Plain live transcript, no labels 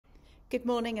Good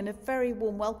morning and a very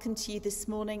warm welcome to you this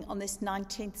morning on this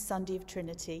 19th Sunday of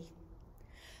Trinity.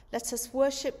 Let us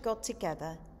worship God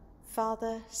together,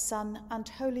 Father, Son and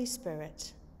Holy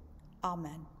Spirit.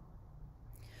 Amen.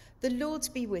 The Lord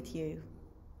be with you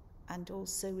and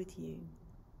also with you.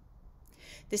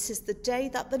 This is the day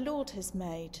that the Lord has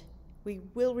made. We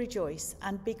will rejoice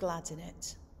and be glad in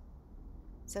it.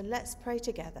 So let's pray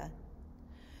together.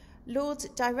 Lord,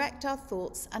 direct our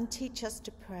thoughts and teach us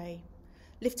to pray.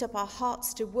 Lift up our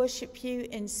hearts to worship you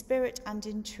in spirit and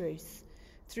in truth.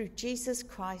 Through Jesus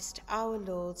Christ our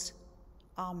Lord.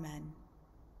 Amen.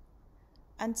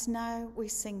 And now we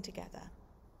sing together.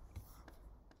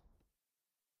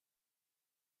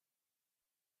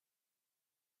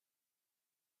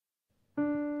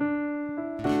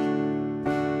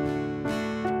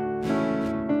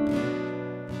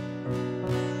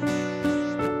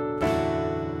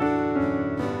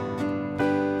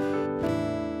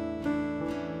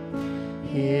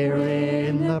 Here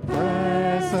in the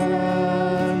presence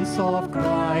of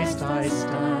Christ I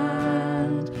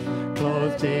stand,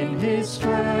 clothed in his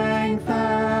strength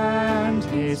and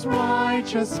his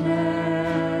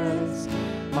righteousness,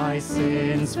 my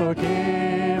sins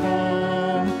forgiven,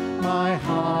 my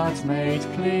heart made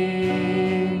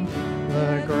clean,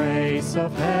 the grace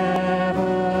of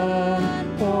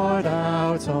heaven poured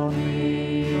out on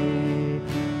me.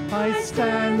 I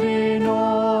stand in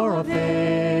awe of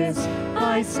this,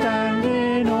 I stand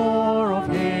in awe of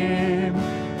him,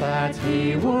 that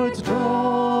he would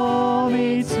draw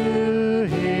me to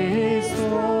his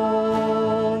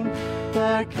throne.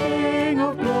 The King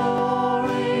of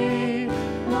glory,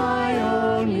 my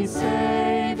only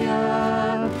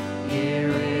Saviour,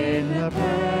 here in the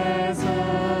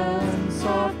presence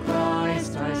of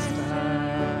Christ I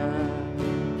stand.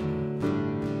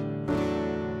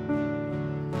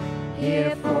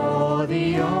 Here for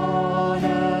the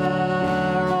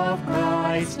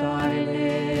I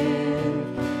live,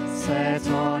 set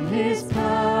on his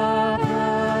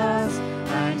purpose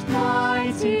and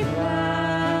mighty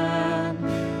plan.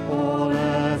 All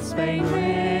earth's vain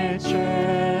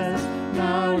riches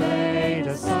now laid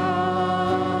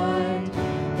aside,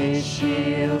 his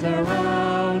shield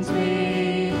around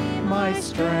me, my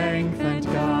strength and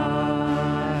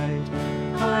guide.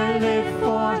 I live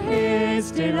for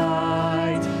his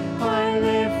delight, I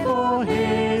live for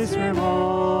his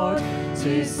reward,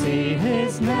 to see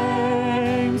his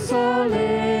name so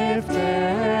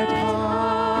lifted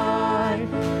high.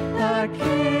 The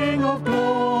King of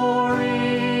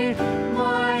glory,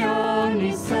 my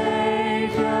only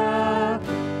Saviour,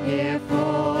 here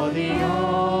for the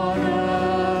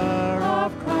honor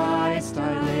of Christ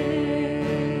I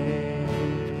live.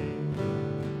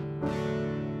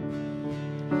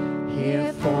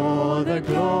 Here for the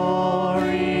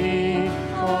glory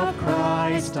of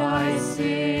Christ I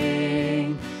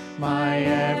sing, my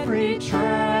every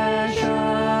treasure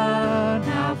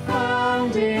now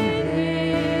found in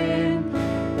him,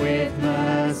 with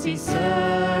mercy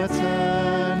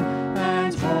certain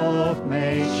and hope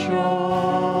made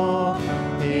sure,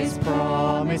 his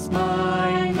promise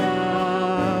mine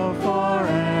now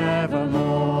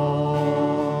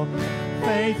forevermore.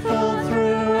 Faithful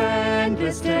through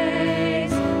endless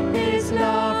days, his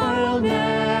love will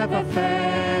never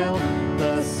fail,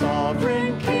 the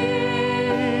sovereign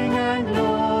King and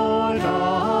Lord of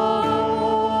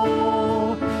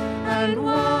all. And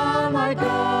while my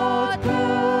God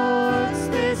puts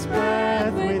this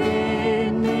breath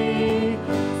within me,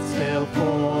 still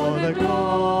for the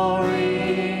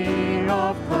glory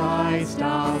of Christ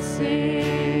I'll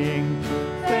sing.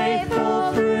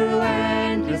 Faithful through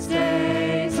endless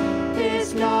days,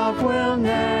 his love will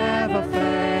never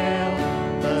fail,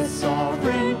 the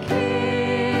sovereign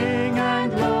King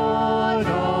and Lord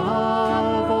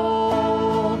of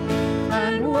all.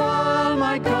 And while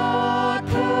my God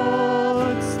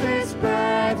puts this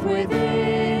breath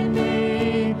within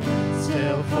me,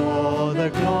 still for the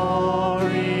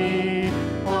glory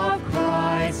of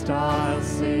Christ I'll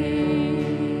sing.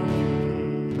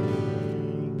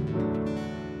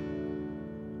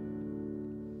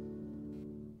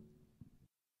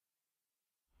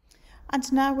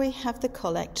 And now we have the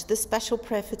collect, the special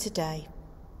prayer for today.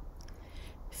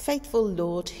 Faithful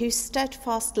Lord, whose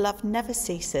steadfast love never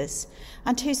ceases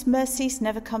and whose mercies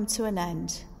never come to an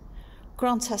end,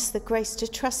 grant us the grace to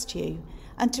trust you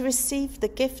and to receive the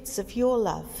gifts of your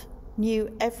love, new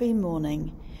every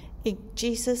morning. In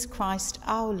Jesus Christ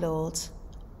our Lord.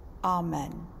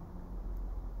 Amen.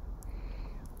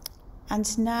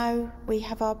 And now we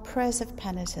have our prayers of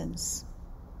penitence.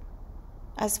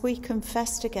 As we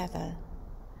confess together,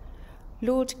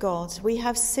 Lord God, we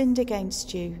have sinned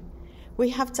against you. We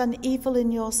have done evil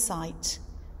in your sight.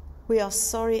 We are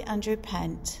sorry and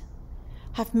repent.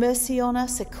 Have mercy on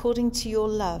us according to your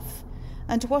love,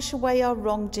 and wash away our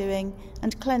wrongdoing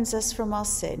and cleanse us from our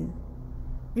sin.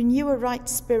 Renew a right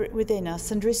spirit within us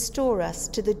and restore us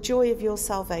to the joy of your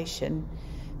salvation.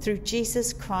 Through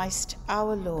Jesus Christ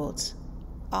our Lord.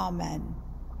 Amen.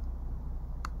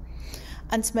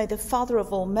 And may the Father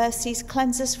of all mercies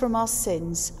cleanse us from our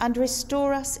sins and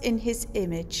restore us in his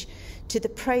image, to the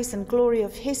praise and glory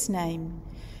of his name,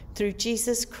 through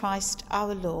Jesus Christ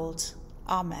our Lord.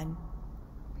 Amen.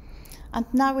 And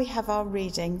now we have our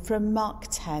reading from Mark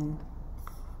 10.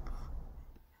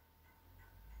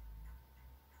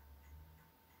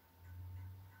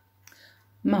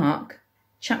 Mark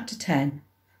chapter 10,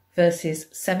 verses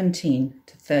 17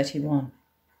 to 31.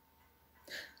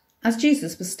 As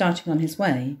Jesus was starting on his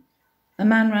way, a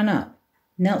man ran up,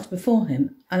 knelt before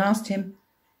him, and asked him,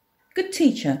 "Good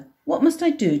teacher, what must I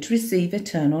do to receive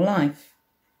eternal life?"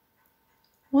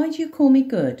 "Why do you call me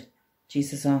good?"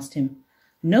 Jesus asked him.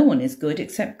 "No one is good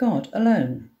except God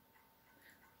alone.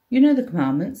 You know the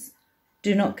commandments.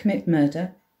 Do not commit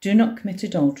murder. Do not commit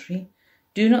adultery.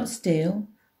 Do not steal.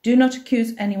 Do not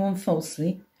accuse anyone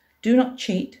falsely. Do not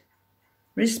cheat.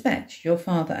 Respect your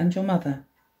father and your mother."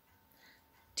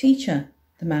 "Teacher,"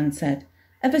 the man said,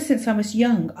 "ever since I was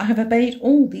young, I have obeyed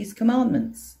all these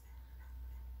commandments."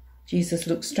 Jesus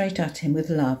looked straight at him with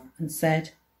love and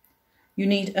said, "You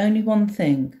need only one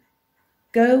thing.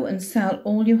 Go and sell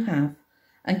all you have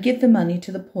and give the money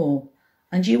to the poor,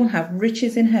 and you will have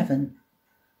riches in heaven.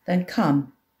 Then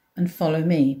come and follow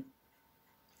me."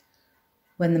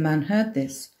 When the man heard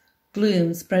this,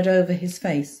 gloom spread over his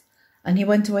face, and he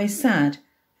went away sad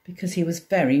because he was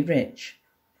very rich.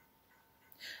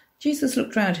 Jesus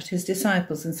looked round at his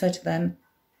disciples and said to them,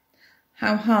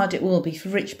 "How hard it will be for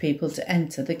rich people to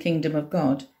enter the kingdom of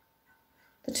God."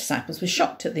 The disciples were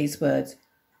shocked at these words,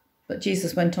 but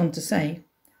Jesus went on to say,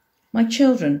 "My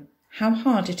children, how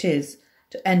hard it is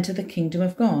to enter the kingdom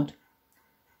of God.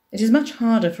 It is much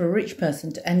harder for a rich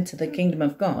person to enter the kingdom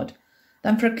of God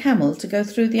than for a camel to go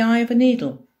through the eye of a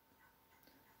needle."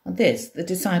 At this, the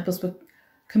disciples were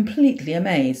completely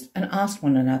amazed and asked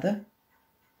one another,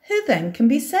 "Who then can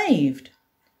be saved?"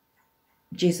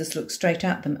 Jesus looked straight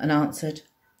at them and answered,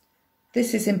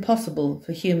 "This is impossible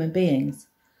for human beings,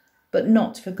 but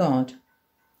not for God.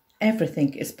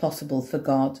 Everything is possible for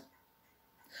God."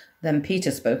 Then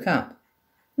Peter spoke up.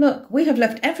 "Look, we have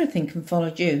left everything and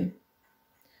followed you."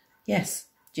 "Yes,"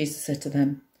 Jesus said to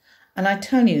them, "and I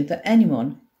tell you that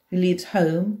anyone who leaves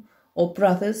home or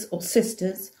brothers or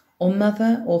sisters or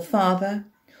mother or father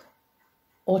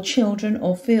or children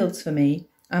or fields for me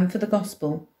and for the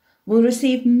gospel will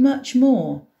receive much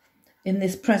more in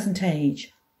this present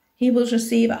age. He will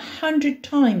receive 100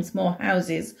 times more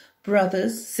houses,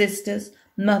 brothers, sisters,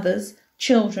 mothers,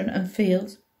 children and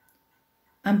fields,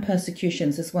 and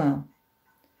persecutions as well.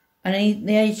 And in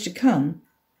the age to come,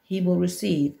 he will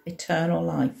receive eternal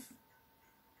life.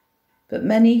 But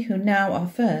many who now are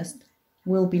first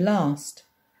will be last,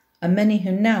 and many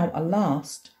who now are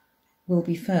last will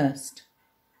be first."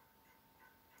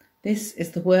 This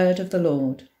is the word of the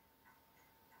Lord.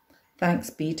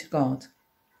 Thanks be to God.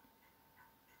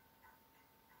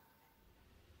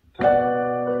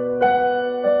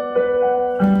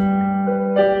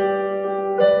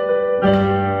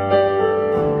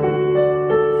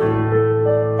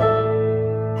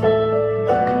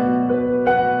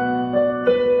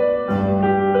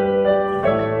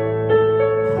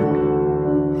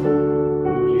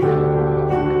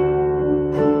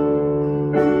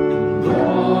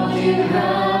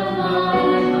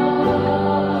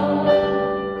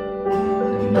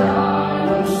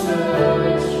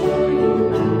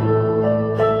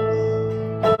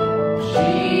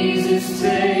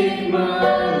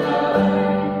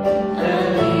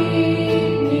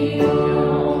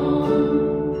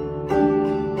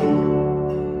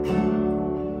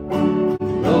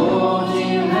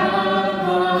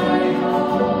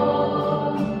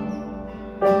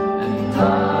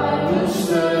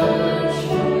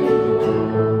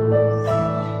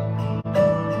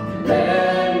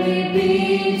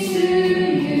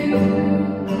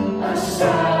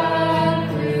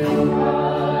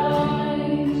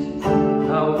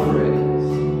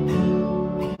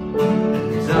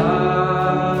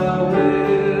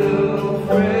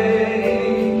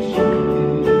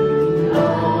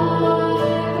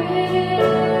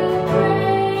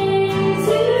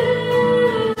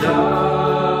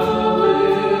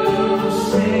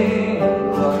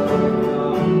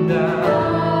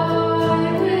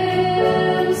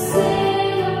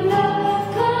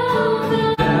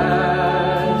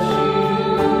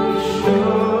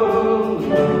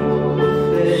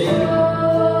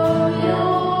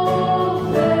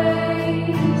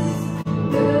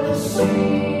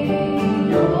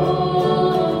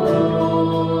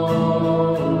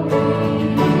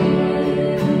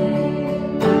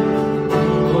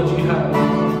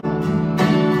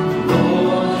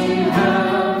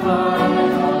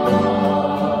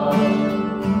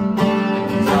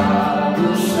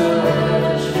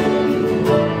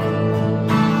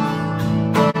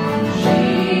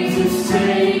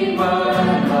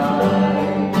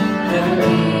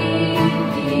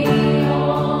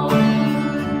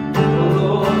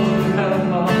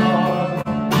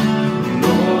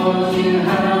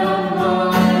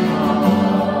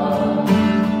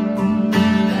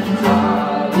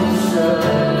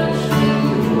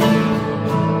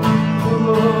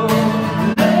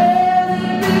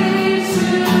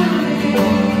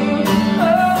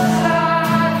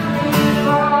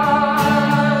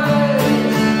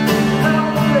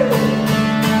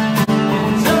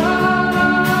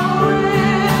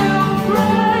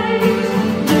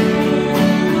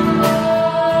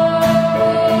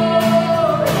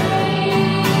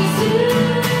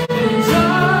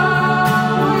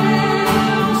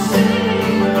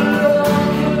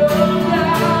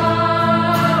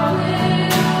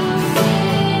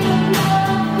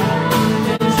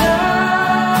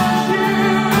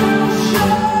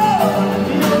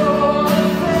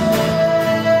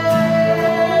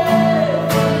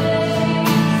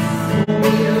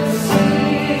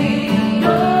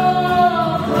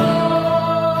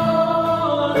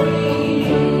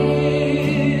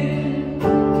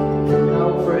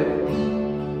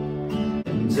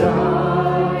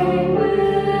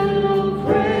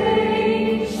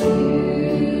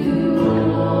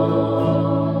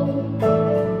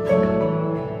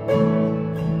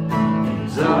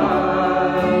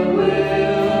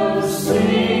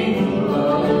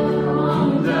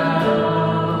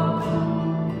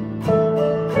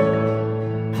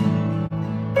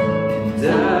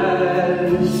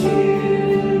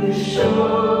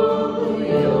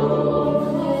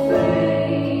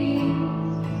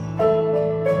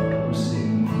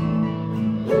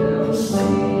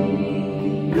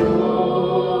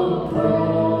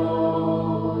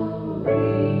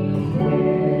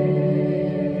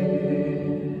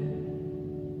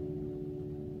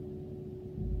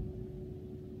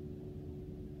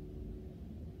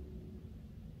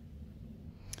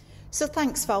 So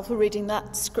thanks, Val, for reading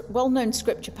that well-known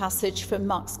scripture passage from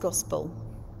Mark's Gospel.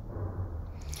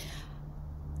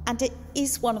 And it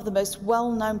is one of the most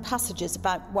well-known passages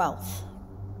about wealth.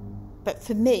 But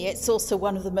for me, it's also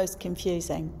one of the most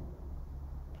confusing.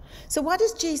 So why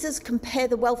does Jesus compare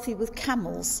the wealthy with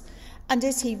camels? And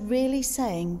is he really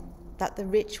saying that the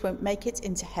rich won't make it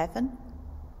into heaven?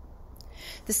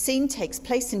 The scene takes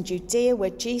place in Judea, where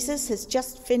Jesus has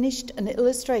just finished an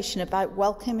illustration about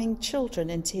welcoming children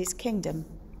into his kingdom.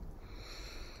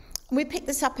 We pick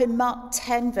this up in Mark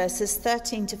 10, verses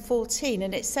 13 to 14,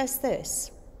 and it says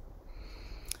this: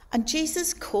 "And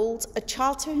Jesus called a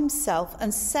child to himself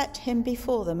and set him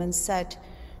before them and said,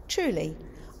 'Truly,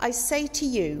 I say to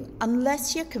you,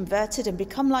 unless you're converted and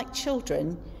become like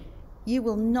children, you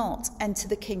will not enter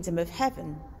the kingdom of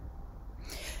heaven.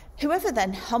 Whoever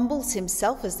then humbles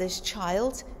himself as this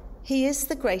child, he is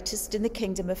the greatest in the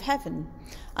kingdom of heaven.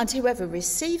 And whoever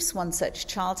receives one such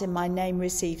child in my name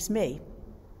receives me.'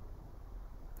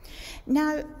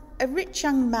 Now, a rich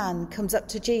young man comes up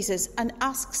to Jesus and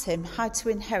asks him how to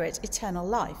inherit eternal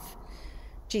life.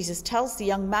 Jesus tells the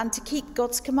young man to keep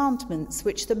God's commandments,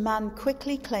 which the man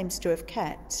quickly claims to have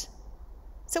kept.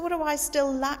 'So what do I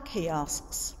still lack?' he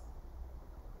asks.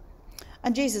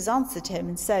 And Jesus answered him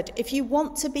and said, 'If you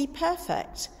want to be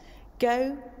perfect,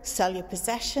 go, sell your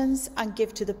possessions and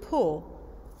give to the poor,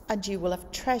 and you will have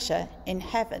treasure in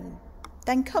heaven.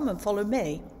 Then come and follow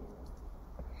me.'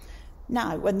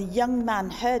 Now, when the young man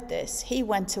heard this, he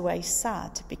went away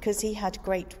sad, because he had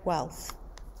great wealth.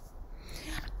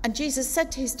 And Jesus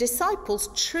said to his disciples,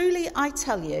 'Truly I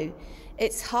tell you,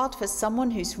 it's hard for someone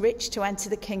who's rich to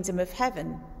enter the kingdom of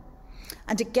heaven.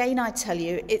 And again I tell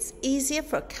you, it's easier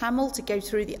for a camel to go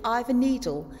through the eye of a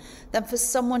needle than for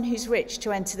someone who's rich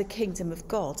to enter the kingdom of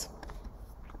God.'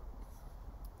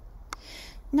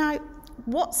 Now,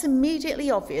 what's immediately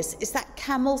obvious is that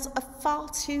camels are far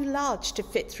too large to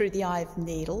fit through the eye of a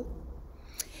needle.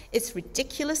 It's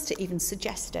ridiculous to even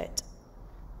suggest it.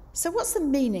 So what's the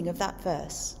meaning of that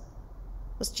verse?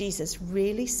 Was Jesus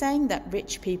really saying that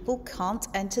rich people can't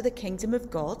enter the kingdom of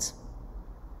God?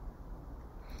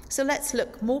 So let's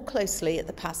look more closely at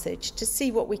the passage to see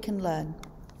what we can learn.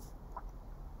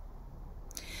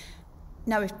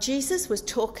 Now, if Jesus was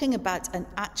talking about an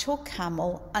actual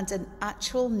camel and an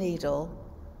actual needle,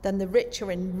 then the rich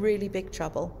are in really big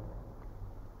trouble.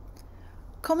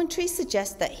 Commentaries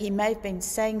suggest that he may have been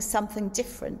saying something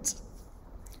different.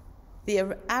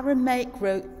 The Aramaic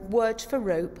word for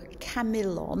rope,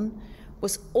 kamilon,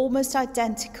 was almost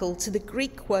identical to the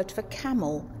Greek word for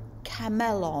camel,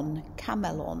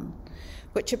 kamelon,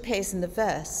 which appears in the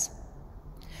verse.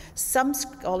 Some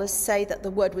scholars say that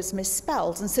the word was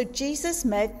misspelled, and so Jesus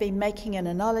may have been making an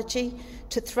analogy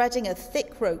to threading a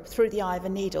thick rope through the eye of a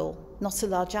needle, not a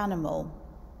large animal.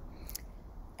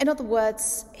 In other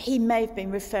words, he may have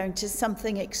been referring to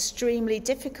something extremely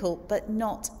difficult but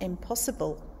not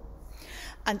impossible.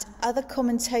 And other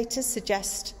commentators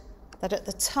suggest that at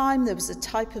the time there was a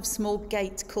type of small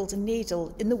gate called a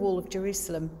needle in the wall of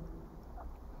Jerusalem.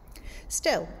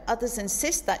 Still, others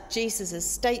insist that Jesus'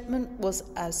 statement was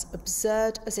as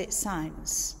absurd as it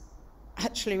sounds,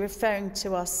 actually referring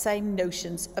to our same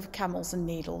notions of camels and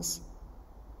needles.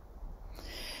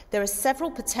 There are several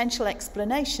potential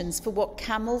explanations for what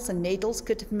camels and needles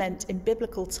could have meant in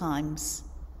biblical times.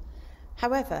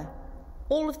 However,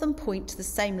 all of them point to the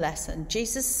same lesson.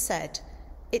 Jesus said,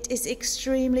 it is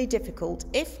extremely difficult,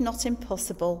 if not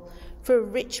impossible, for a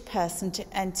rich person to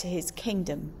enter his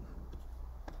kingdom.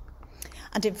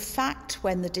 And in fact,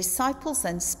 when the disciples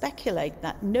then speculate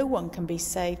that no one can be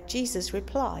saved, Jesus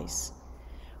replies,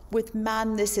 "With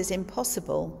man this is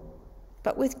impossible,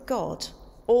 but with God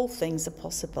all things are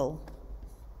possible."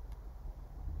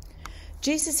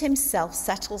 Jesus himself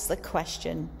settles the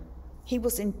question. He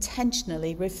was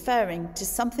intentionally referring to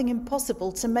something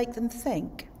impossible to make them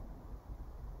think.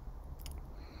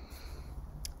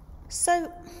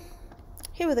 So,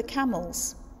 who are the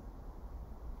camels?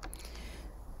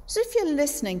 So if you're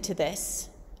listening to this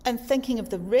and thinking of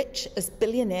the rich as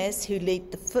billionaires who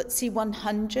lead the FTSE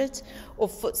 100 or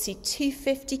FTSE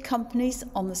 250 companies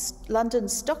on the London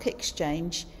Stock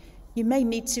Exchange, you may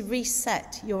need to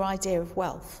reset your idea of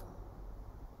wealth.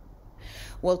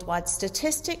 Worldwide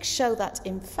statistics show that,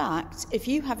 in fact, if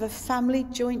you have a family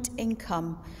joint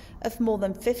income of more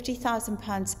than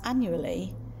 £50,000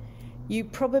 annually, you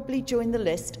probably join the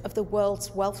list of the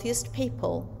world's wealthiest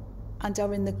people and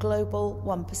are in the global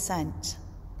 1%.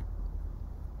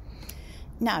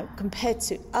 Now, compared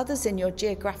to others in your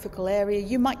geographical area,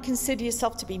 you might consider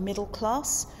yourself to be middle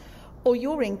class, or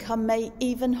your income may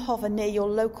even hover near your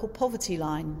local poverty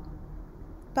line.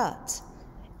 But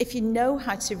if you know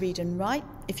how to read and write,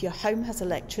 if your home has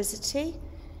electricity,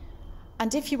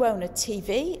 and if you own a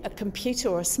TV, a computer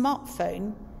or a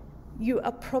smartphone, you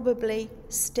are probably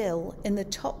still in the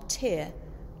top tier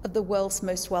of the world's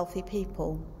most wealthy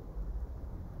people.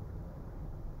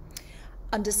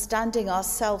 Understanding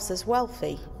ourselves as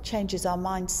wealthy changes our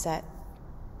mindset.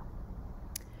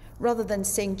 Rather than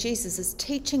seeing Jesus as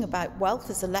teaching about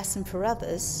wealth as a lesson for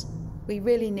others, we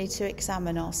really need to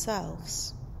examine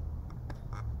ourselves.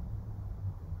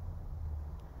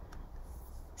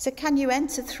 So can you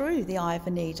enter through the eye of a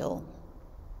needle?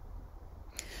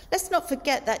 Let's not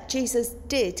forget that Jesus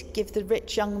did give the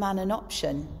rich young man an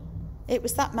option. It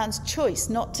was that man's choice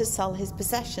not to sell his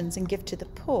possessions and give to the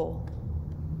poor.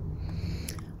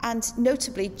 And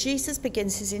notably, Jesus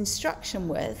begins his instruction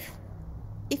with,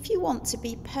 if you want to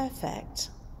be perfect.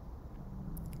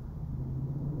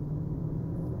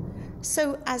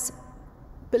 So as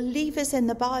believers in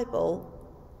the Bible,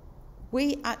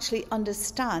 we actually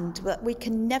understand that we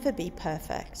can never be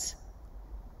perfect.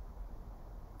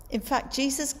 In fact,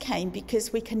 Jesus came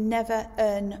because we can never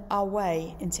earn our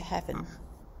way into heaven.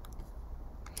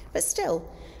 But still,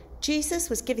 Jesus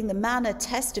was giving the man a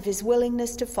test of his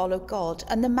willingness to follow God,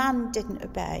 and the man didn't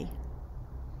obey.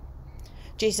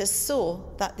 Jesus saw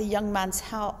that the young man's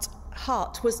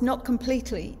heart was not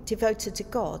completely devoted to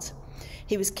God.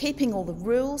 He was keeping all the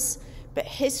rules, but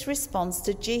his response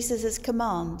to Jesus'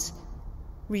 command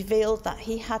revealed that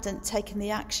he hadn't taken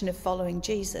the action of following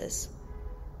Jesus.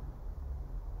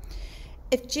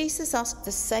 If Jesus asked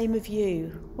the same of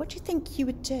you, what do you think you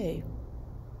would do?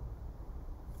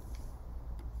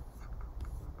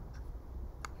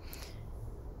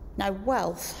 Now,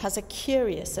 wealth has a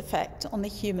curious effect on the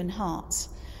human heart,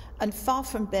 and far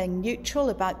from being neutral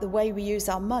about the way we use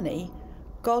our money,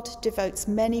 God devotes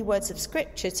many words of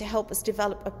Scripture to help us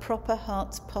develop a proper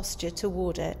heart posture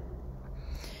toward it.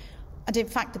 And in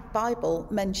fact, the Bible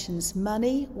mentions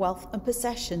money, wealth, and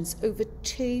possessions over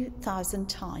 2,000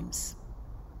 times.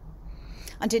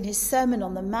 And in his Sermon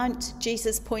on the Mount,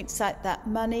 Jesus points out that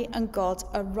money and God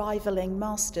are rivaling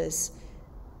masters.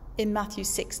 In Matthew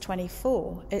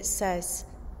 6:24, it says,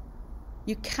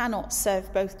 you cannot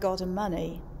serve both God and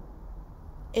money.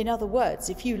 In other words,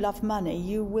 if you love money,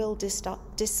 you will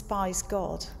despise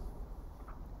God.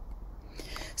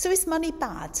 So is money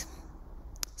bad?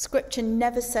 Scripture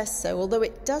never says so, although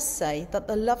it does say that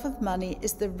the love of money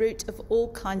is the root of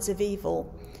all kinds of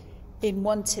evil in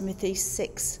 1 Timothy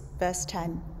 6, verse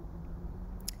 10.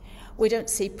 We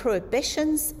don't see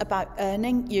prohibitions about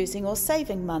earning, using or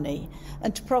saving money,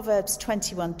 and Proverbs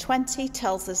 21:20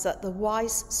 tells us that the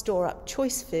wise store up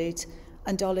choice food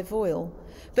and olive oil,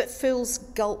 but fools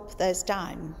gulp theirs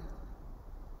down.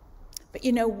 But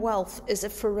you know, wealth is a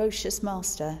ferocious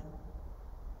master,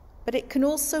 but it can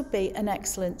also be an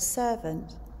excellent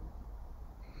servant.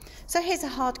 So here's a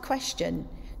hard question.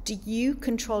 Do you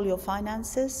control your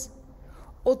finances,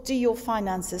 or do your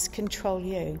finances control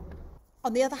you?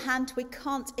 On the other hand, we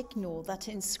can't ignore that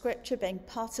in Scripture being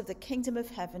part of the kingdom of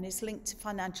heaven is linked to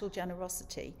financial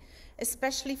generosity,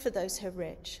 especially for those who are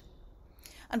rich.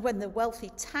 And when the wealthy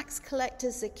tax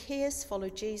collector Zacchaeus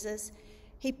followed Jesus,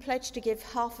 he pledged to give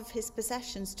half of his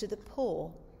possessions to the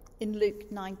poor in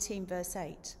Luke 19, verse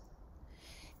 8.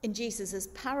 In Jesus'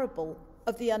 parable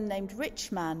of the unnamed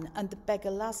rich man and the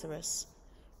beggar Lazarus,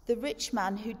 the rich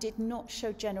man who did not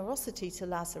show generosity to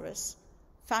Lazarus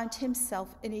found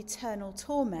himself in eternal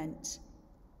torment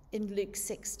in Luke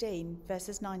 16,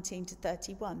 verses 19 to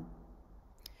 31.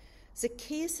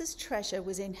 Zacchaeus' treasure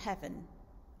was in heaven,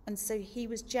 and so he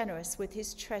was generous with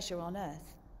his treasure on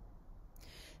earth.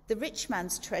 The rich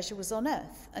man's treasure was on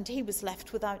earth, and he was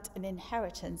left without an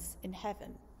inheritance in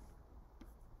heaven.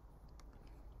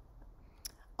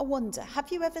 I wonder,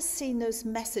 have you ever seen those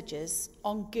messages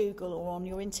on Google or on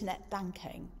your internet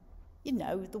banking? You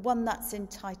know, the one that's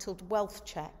entitled Wealth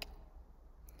Check.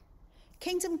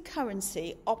 Kingdom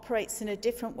currency operates in a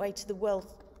different way to the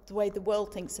way the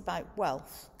world thinks about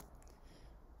wealth.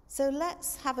 So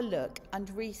let's have a look and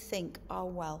rethink our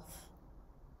wealth.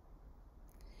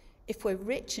 If we're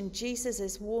rich and Jesus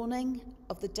is warning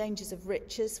of the dangers of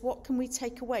riches, what can we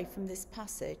take away from this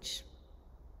passage?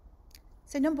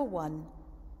 So number one,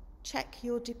 check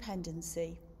your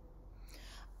dependency.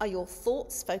 Are your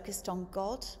thoughts focused on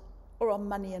God or on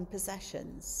money and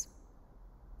possessions?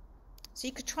 So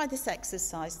you could try this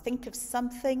exercise. Think of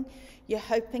something you're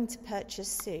hoping to purchase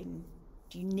soon.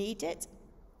 Do you need it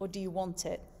or do you want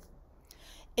it?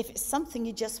 If it's something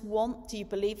you just want, do you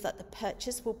believe that the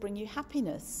purchase will bring you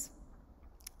happiness?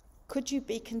 Could you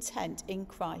be content in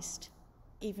Christ,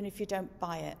 even if you don't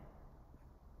buy it?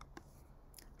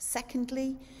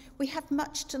 Secondly, we have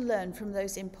much to learn from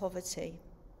those in poverty.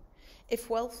 If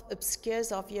wealth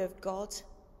obscures our view of God,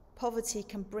 poverty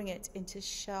can bring it into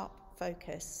sharp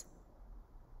focus.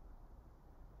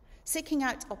 Seeking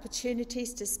out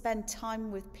opportunities to spend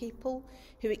time with people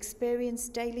who experience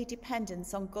daily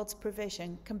dependence on God's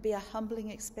provision can be a humbling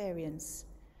experience.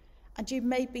 And you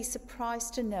may be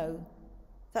surprised to know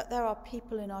that there are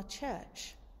people in our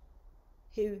church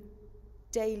who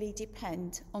daily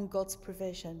depend on God's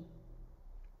provision.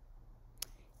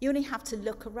 You only have to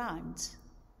look around.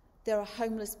 There are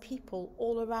homeless people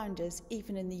all around us,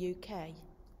 even in the UK.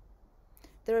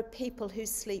 There are people who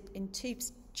sleep in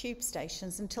tube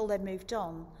stations until they're moved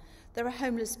on. There are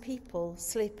homeless people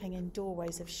sleeping in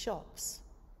doorways of shops.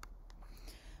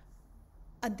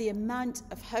 And the amount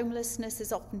of homelessness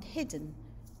is often hidden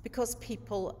because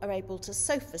people are able to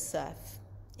sofa surf.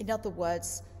 In other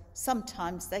words,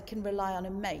 sometimes they can rely on a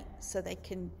mate so they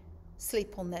can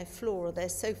sleep on their floor or their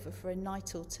sofa for a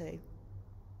night or two.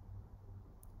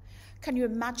 Can you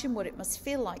imagine what it must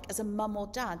feel like as a mum or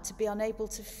dad to be unable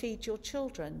to feed your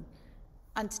children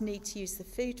and need to use the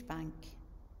food bank?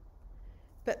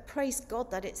 But praise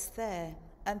God that it's there,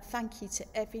 and thank you to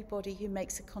everybody who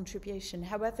makes a contribution,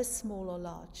 however small or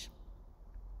large.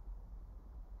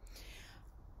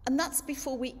 And that's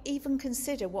before we even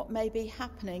consider what may be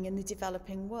happening in the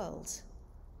developing world.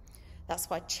 That's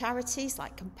why charities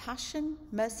like Compassion,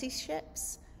 Mercy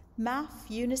Ships, MAF,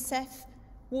 UNICEF,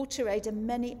 WaterAid and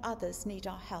many others need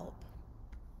our help.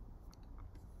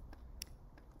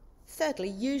 Thirdly,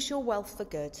 use your wealth for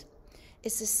good.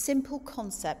 It's a simple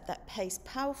concept that pays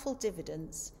powerful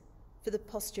dividends for the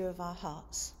posture of our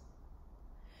hearts.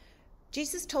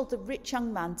 Jesus told the rich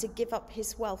young man to give up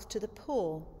his wealth to the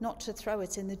poor, not to throw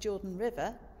it in the Jordan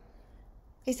River.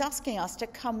 He's asking us to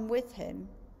come with him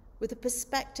with a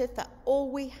perspective that all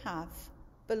we have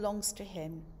belongs to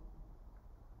him.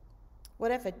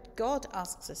 Whatever God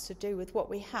asks us to do with what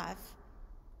we have,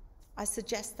 I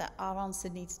suggest that our answer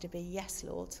needs to be yes,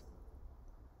 Lord.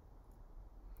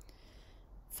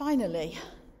 Finally,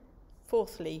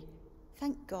 fourthly,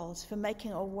 thank God for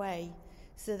making a way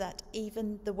so that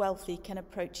even the wealthy can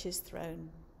approach his throne.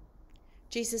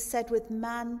 Jesus said, with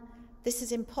man, this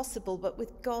is impossible, but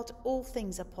with God, all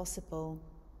things are possible.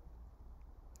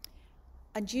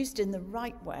 And used in the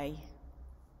right way,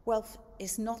 wealth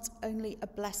is not only a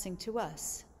blessing to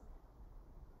us,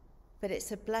 but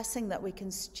it's a blessing that we can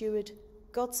steward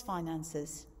God's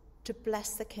finances to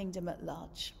bless the kingdom at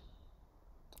large.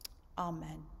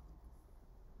 Amen.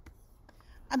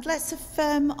 And let's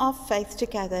affirm our faith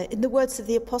together in the words of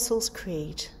the Apostles'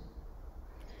 Creed.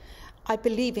 I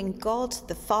believe in God,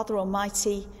 the Father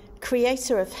Almighty,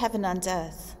 creator of heaven and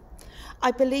earth.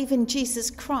 I believe in Jesus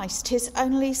Christ, his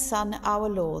only Son, our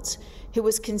Lord, who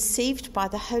was conceived by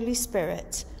the Holy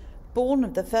Spirit, born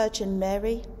of the Virgin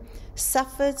Mary,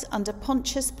 suffered under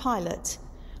Pontius Pilate,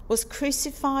 was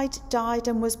crucified, died,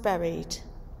 and was buried.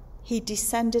 He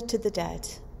descended to the dead.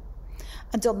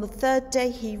 And on the third day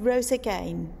he rose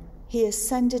again. He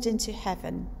ascended into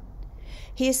heaven.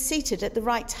 He is seated at the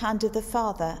right hand of the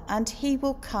Father, and he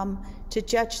will come to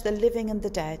judge the living and the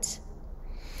dead.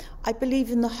 I believe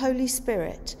in the Holy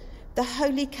Spirit, the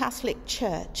Holy Catholic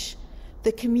Church,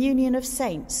 the communion of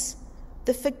saints,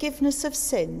 the forgiveness of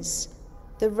sins,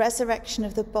 the resurrection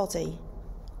of the body,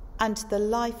 and the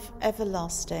life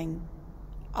everlasting.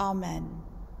 Amen.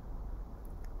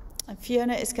 And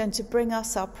Fiona is going to bring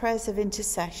us our prayers of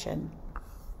intercession.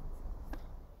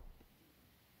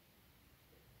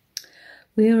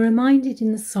 We are reminded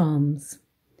in the Psalms,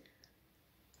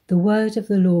 the word of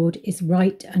the Lord is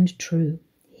right and true.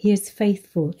 He is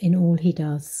faithful in all he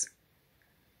does.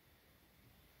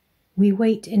 We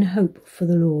wait in hope for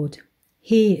the Lord.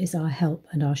 He is our help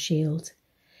and our shield.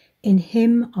 In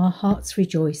him our hearts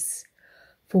rejoice,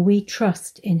 for we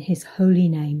trust in his holy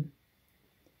name.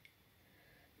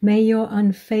 May your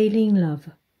unfailing love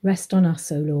rest on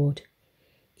us, O Lord,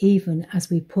 even as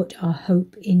we put our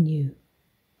hope in you.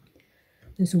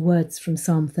 Those are words from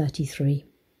Psalm 33.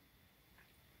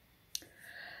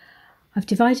 I've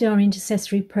divided our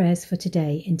intercessory prayers for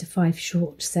today into 5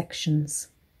 short sections.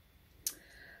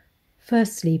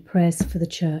 Firstly, prayers for the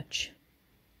Church.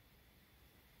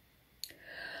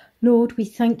 Lord, we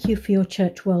thank you for your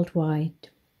Church worldwide.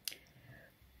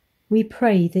 We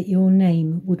pray that your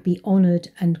name would be honoured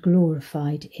and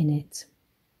glorified in it.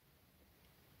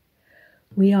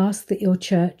 We ask that your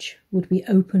Church would be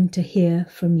open to hear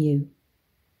from you.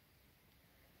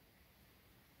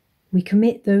 We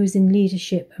commit those in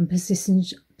leadership and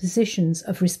positions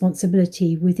of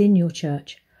responsibility within your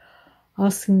Church,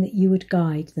 asking that you would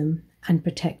guide them and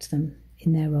protect them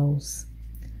in their roles.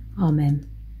 Amen.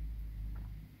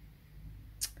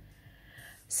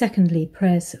 Secondly,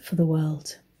 prayers for the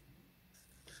world.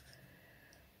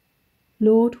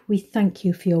 Lord, we thank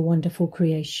you for your wonderful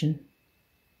creation.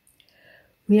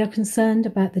 We are concerned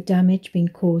about the damage being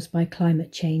caused by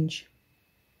climate change.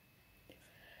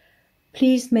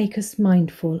 Please make us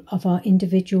mindful of our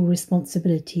individual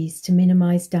responsibilities to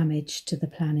minimise damage to the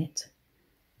planet.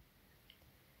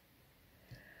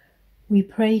 We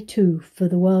pray too for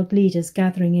the world leaders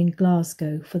gathering in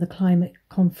Glasgow for the climate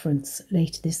conference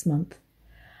later this month,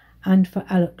 and for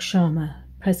Alok Sharma,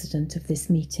 president of this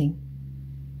meeting.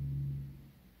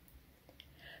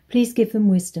 Please give them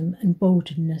wisdom and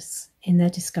boldness in their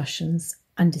discussions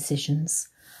and decisions.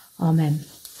 Amen.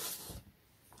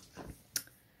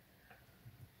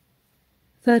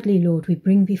 Thirdly, Lord, we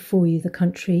bring before you the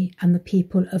country and the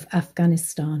people of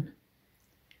Afghanistan.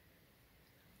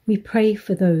 We pray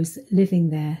for those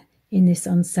living there in this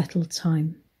unsettled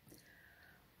time,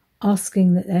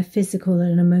 asking that their physical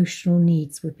and emotional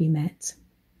needs would be met.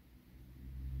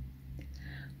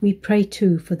 We pray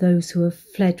too for those who have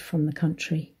fled from the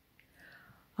country,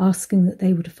 asking that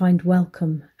they would find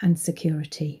welcome and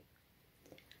security.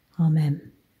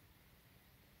 Amen.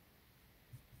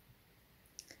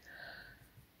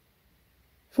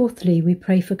 Fourthly, we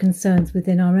pray for concerns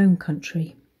within our own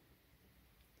country.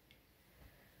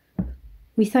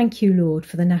 We thank you, Lord,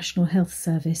 for the National Health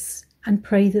Service and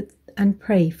pray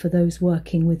for those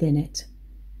working within it.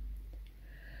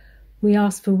 We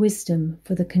ask for wisdom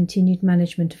for the continued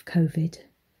management of COVID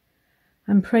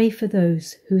and pray for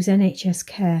those whose NHS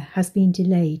care has been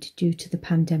delayed due to the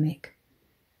pandemic.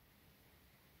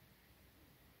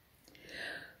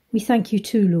 We thank you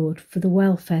too, Lord, for the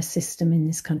welfare system in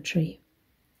this country.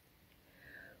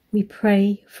 We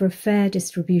pray for a fair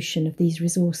distribution of these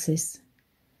resources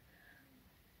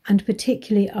and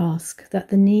particularly ask that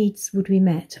the needs would be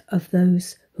met of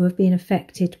those who have been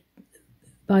affected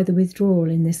by the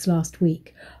withdrawal in this last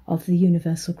week of the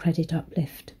Universal Credit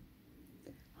Uplift.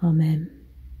 Amen.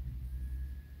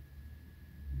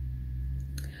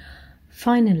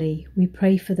 Finally, we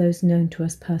pray for those known to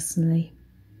us personally.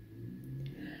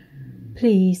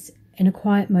 Please, in a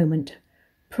quiet moment,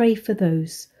 pray for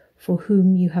those for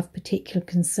whom you have particular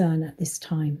concern at this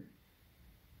time.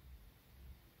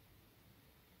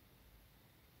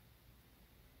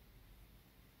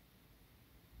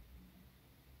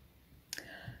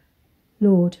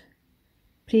 Lord,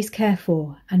 please care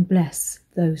for and bless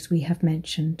those we have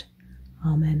mentioned.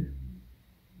 Amen.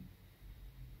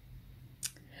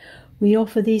 We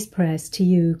offer these prayers to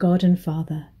you, God and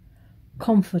Father,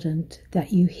 confident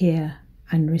that you hear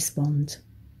and respond.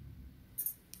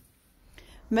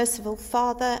 Merciful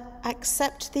Father,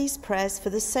 accept these prayers for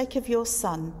the sake of your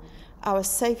Son, our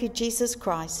Saviour Jesus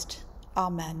Christ.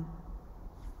 Amen.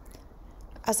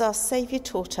 As our Saviour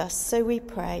taught us, so we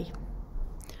pray.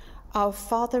 Our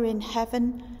Father in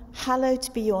heaven,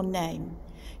 hallowed be your name.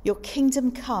 Your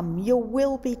kingdom come, your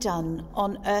will be done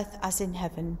on earth as in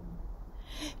heaven.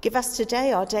 Give us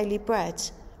today our daily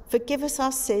bread. Forgive us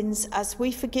our sins as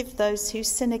we forgive those who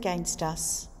sin against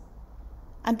us.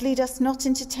 And lead us not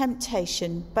into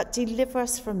temptation, but deliver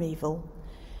us from evil.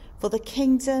 For the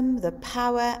kingdom, the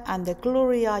power, and the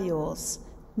glory are yours,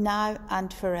 now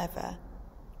and forever.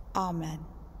 Amen.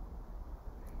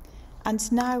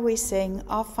 And now we sing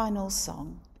our final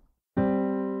song.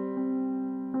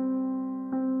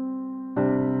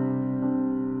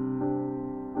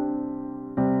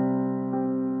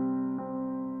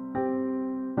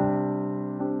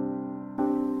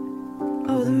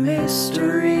 Oh, the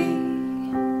mystery.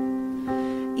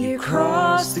 You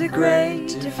crossed the great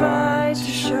divide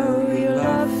to show your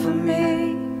love for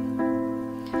me.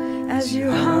 As you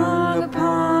hung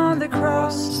upon the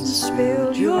cross and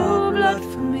spilled your blood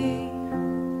for me.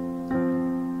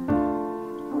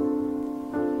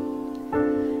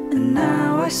 And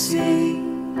now I see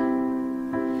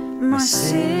my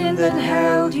sin that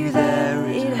held you there,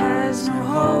 it has no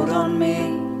hold on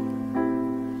me.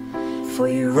 For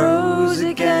you rose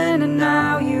again and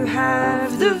now you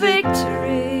have the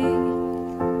victory.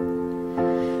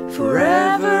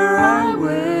 Forever I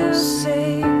will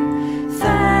sing,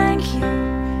 thank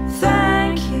you,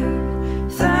 thank you,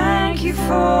 thank you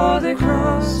for the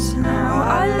cross. Now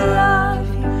I love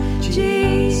you,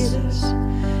 Jesus,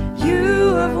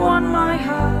 you have won my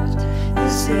heart,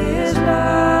 this is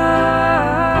love,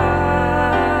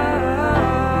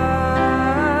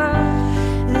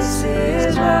 this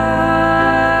is love.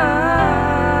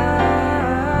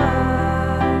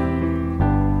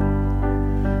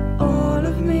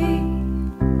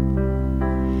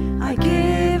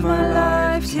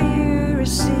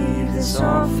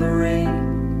 Offering,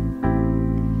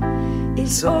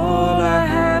 it's all I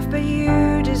have, but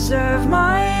you deserve deserve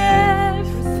my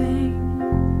everything.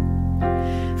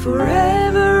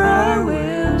 Forever I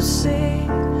will sing.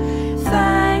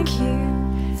 Thank you,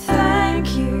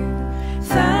 thank you,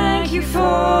 thank you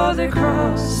for the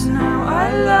cross. Now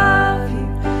I love you,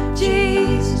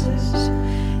 Jesus.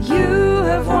 You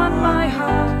have won my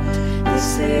heart.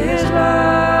 This is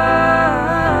love.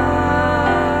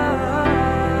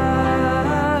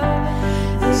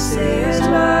 This is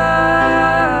love.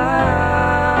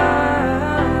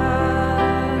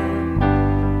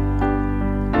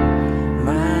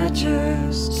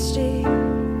 Majesty,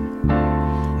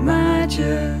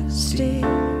 majesty.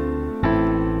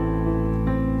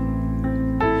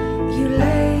 You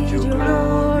laid your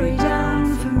glory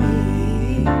down for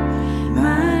me.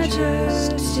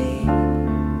 Majesty,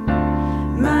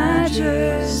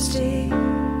 majesty.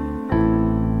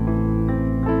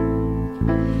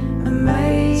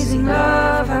 Amazing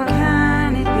love, how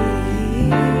can it be?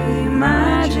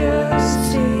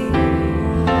 Majesty,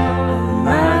 oh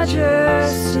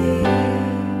majesty.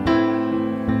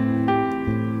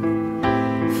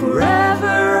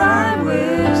 Forever I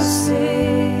will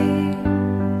sing.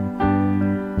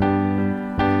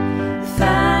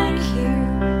 Thank you,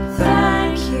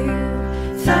 thank you,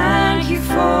 thank you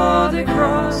for the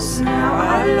cross. Now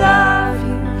I love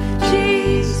you,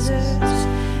 Jesus.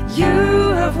 You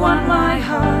have won my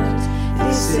heart.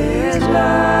 This is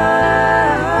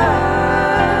love.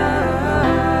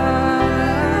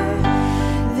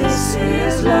 This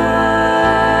is love.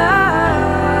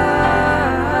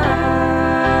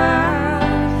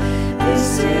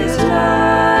 This is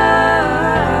love.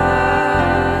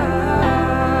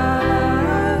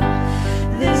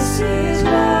 This is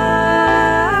love.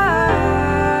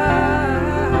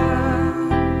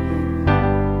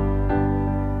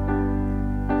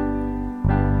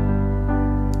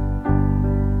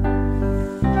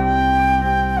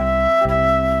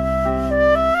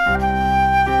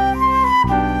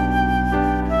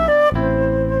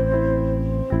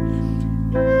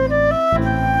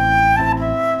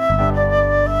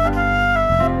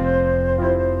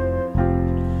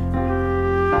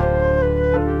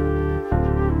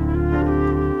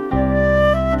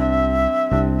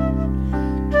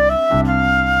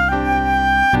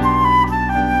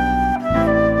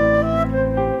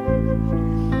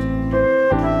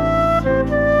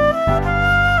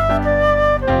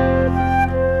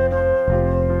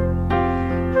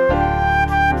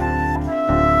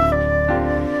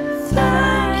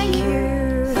 Thank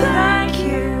you, thank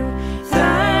you,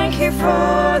 thank you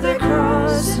for the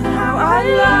cross. And how I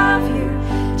love you,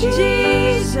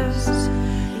 Jesus.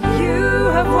 You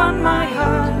have won my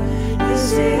heart.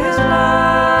 This is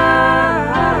love.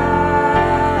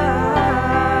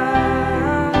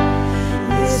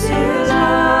 This is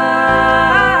love.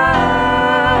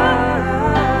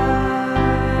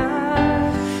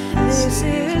 This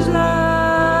is love.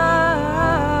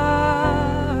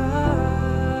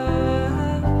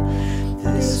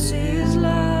 This is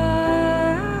love.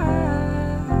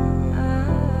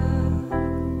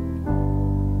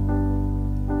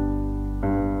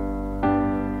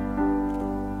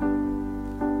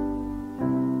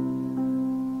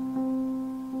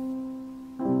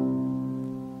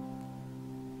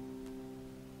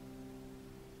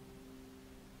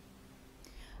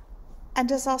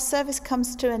 And as our service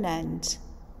comes to an end,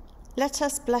 let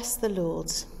us bless the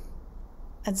Lord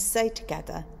and say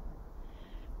together,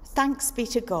 thanks be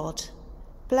to God,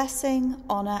 blessing,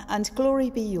 honour and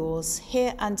glory be yours,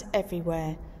 here and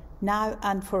everywhere, now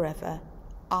and forever.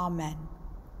 Amen.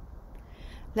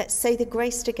 Let's say the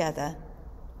grace together.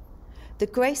 The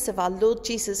grace of our Lord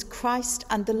Jesus Christ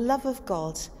and the love of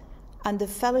God and the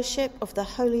fellowship of the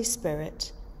Holy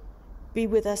Spirit be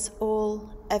with us all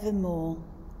evermore.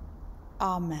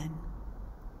 Amen.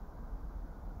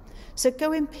 So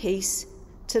go in peace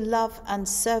to love and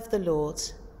serve the Lord.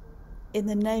 In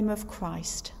the name of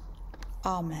Christ.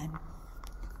 Amen.